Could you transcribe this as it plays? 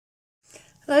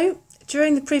Hello.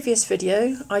 During the previous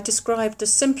video I described the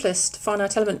simplest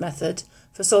finite element method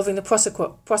for solving the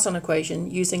Poisson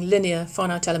equation using linear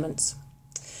finite elements.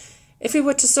 If we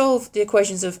were to solve the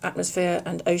equations of atmosphere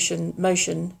and ocean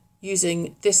motion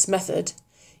using this method,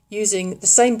 using the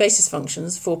same basis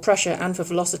functions for pressure and for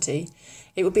velocity,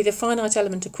 it would be the finite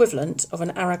element equivalent of an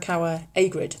Arakawa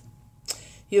A-grid.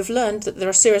 You have learned that there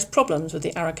are serious problems with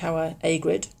the Arakawa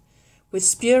A-grid, with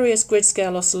spurious grid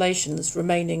scale oscillations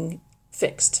remaining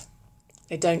fixed.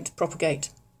 They don't propagate.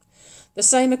 The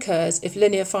same occurs if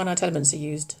linear finite elements are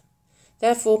used.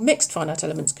 Therefore, mixed finite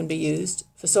elements can be used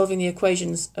for solving the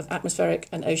equations of atmospheric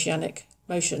and oceanic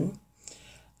motion.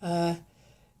 We're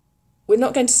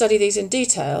not going to study these in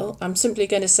detail. I'm simply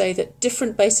going to say that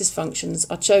different basis functions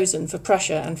are chosen for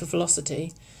pressure and for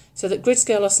velocity, so that grid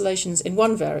scale oscillations in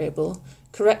one variable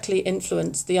correctly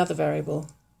influence the other variable.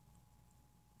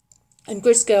 And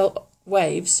grid scale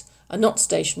waves are not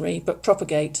stationary but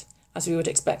propagate as we would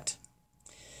expect.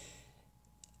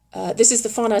 This is the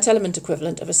finite element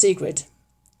equivalent of a C-grid.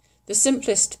 The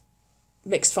simplest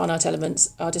mixed finite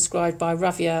elements are described by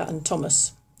Ravier and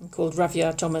Thomas, and called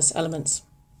Ravier-Thomas elements.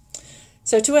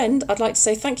 So to end, I'd like to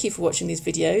say thank you for watching these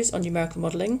videos on numerical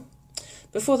modelling.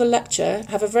 Before the lecture,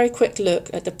 have a very quick look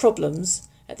at the problems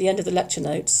at the end of the lecture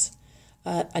notes,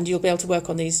 and you'll be able to work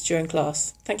on these during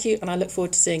class. Thank you, and I look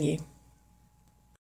forward to seeing you.